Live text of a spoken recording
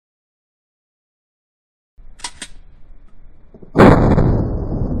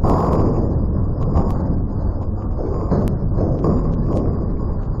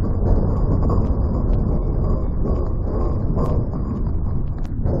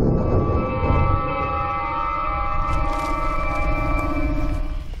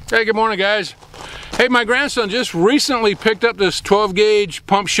Hey, good morning, guys. Hey, my grandson just recently picked up this 12 gauge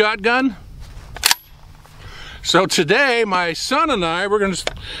pump shotgun. So today, my son and I, we're going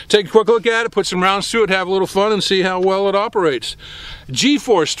to take a quick look at it, put some rounds to it, have a little fun, and see how well it operates.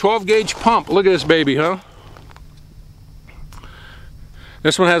 GForce 12 gauge pump. Look at this baby, huh?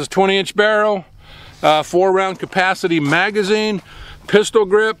 This one has a 20-inch barrel, 4-round capacity magazine, pistol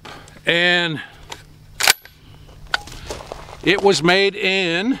grip, and it was made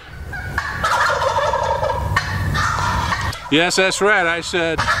in... Yes, that's right, I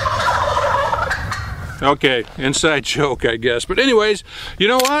said... Okay, inside joke, I guess. But anyways, you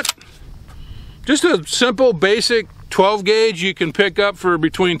know what? Just a simple, basic 12 gauge you can pick up for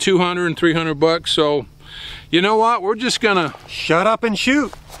between 200 and 300 bucks. So, you know what? We're just gonna... Shut up and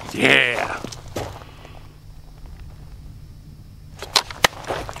shoot. Yeah.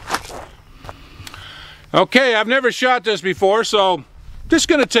 Okay, I've never shot this before, so just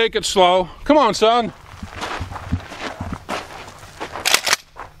gonna take it slow. Come on, son.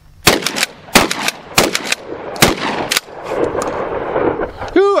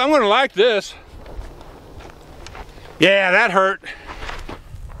 Ooh, I'm gonna like this. Yeah, that hurt.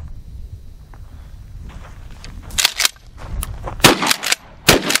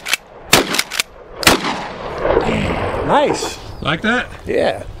 Nice. Like that?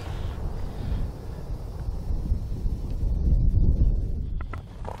 Yeah.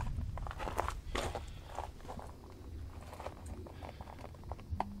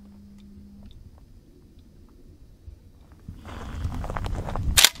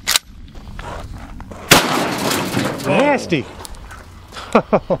 Nasty.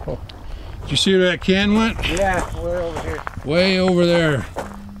 Did you see where that can went? Yeah, way over here. Way over there.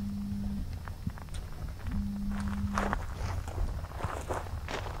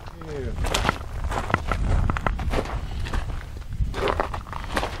 Ew.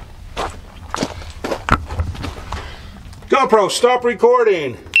 GoPro, stop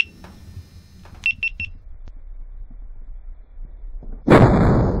recording.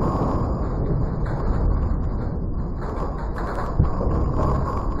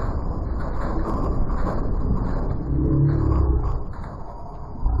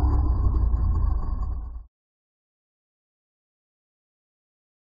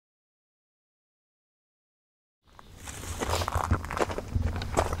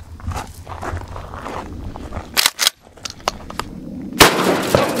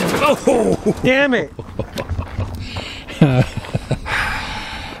 Oh, damn it.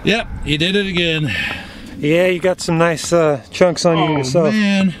 Yep, you did it again. Yeah, you got some nice chunks on you yourself. Oh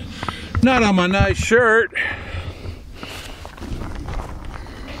man, not on my nice shirt.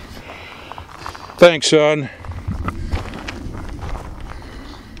 Thanks, son.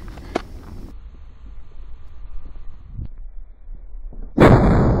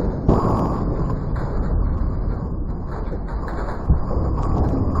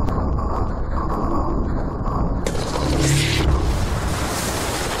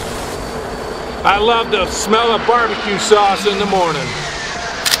 I love the smell of barbecue sauce in the morning.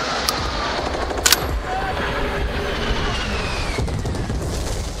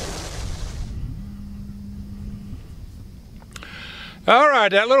 All right,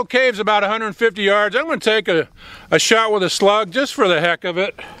 that little cave's about 150 yards. I'm going to take a shot with a slug just for the heck of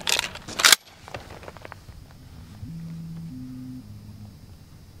it.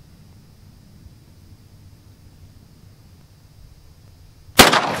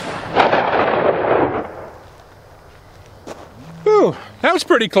 Ooh, that was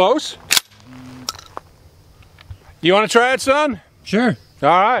pretty close. You want to try it, son? Sure. All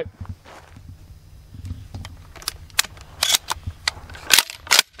right.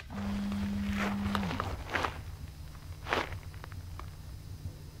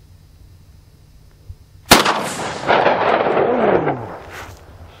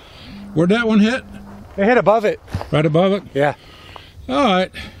 Where'd that one hit? It hit above it. Right above it? Yeah. All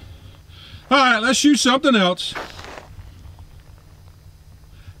right. All right, let's shoot something else.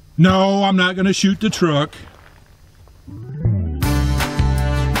 No, I'm not going to shoot the truck.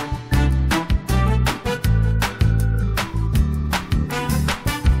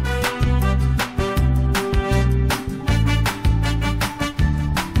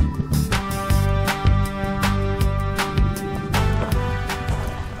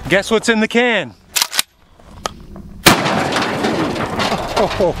 Guess what's in the can? Oh,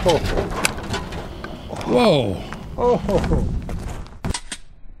 oh, oh. Whoa. Oh, oh, oh.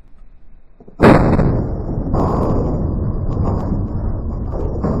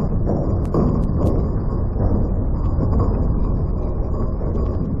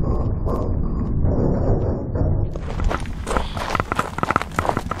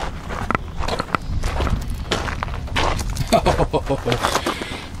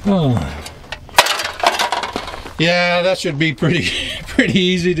 Oh. Yeah, that should be pretty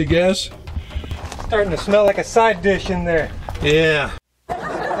easy to guess. Starting to smell like a side dish in there. Yeah.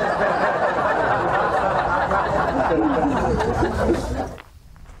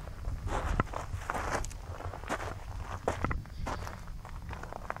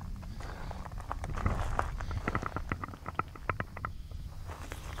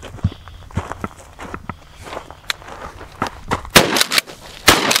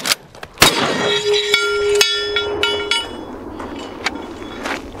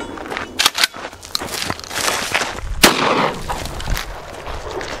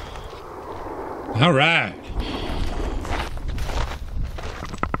 All right.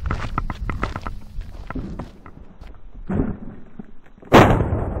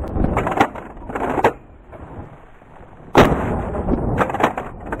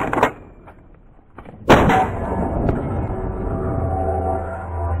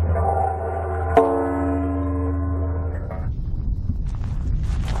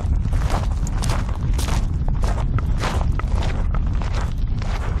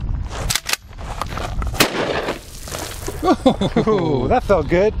 Ooh, that felt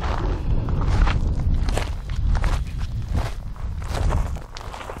good.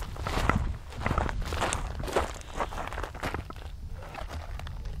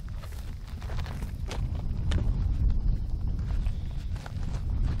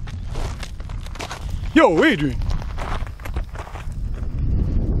 Yo, Adrian.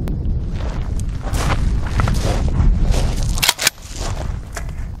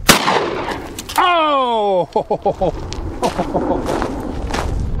 Oh!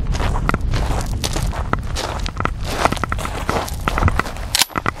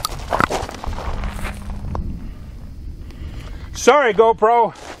 Sorry,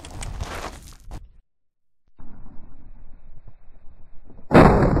 GoPro.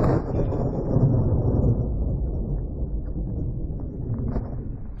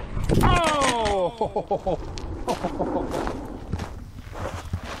 Oh!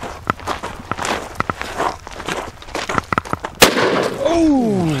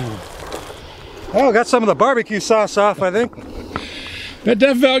 Oh, got some of the barbecue sauce off, I think.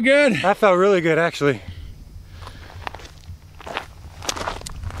 That felt good. That felt really good, actually.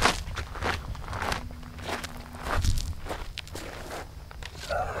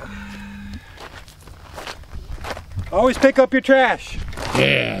 Always pick up your trash.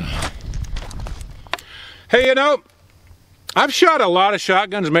 Yeah. Hey, you know, I've shot a lot of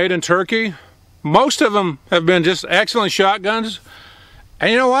shotguns made in Turkey. Most of them have been just excellent shotguns.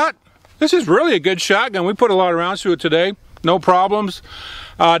 And you know what? This is really a good shotgun. We put a lot of rounds through it today. No problems.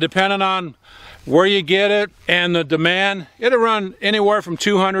 Depending on where you get it and the demand, it'll run anywhere from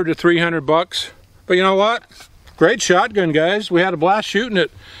 200 to 300 bucks. But you know what? Great shotgun, guys. We had a blast shooting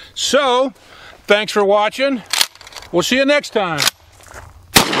it. So, thanks for watching. We'll see you next time.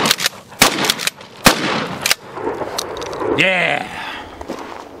 Yeah.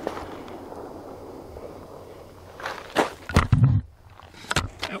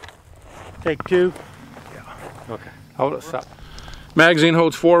 Take two. Yeah. Okay. Hold it. Stop. Magazine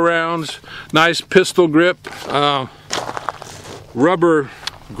holds 4 rounds. Nice pistol grip. Rubber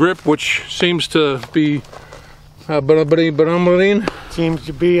grip, which seems to be Seems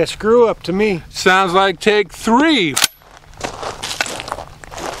to be a screw up to me. sounds like take 3.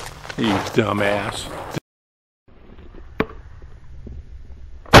 You dumbass.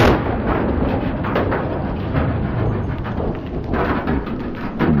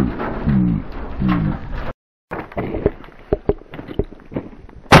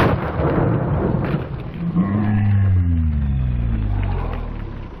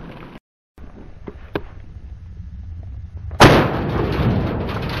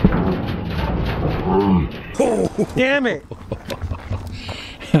 Damn it!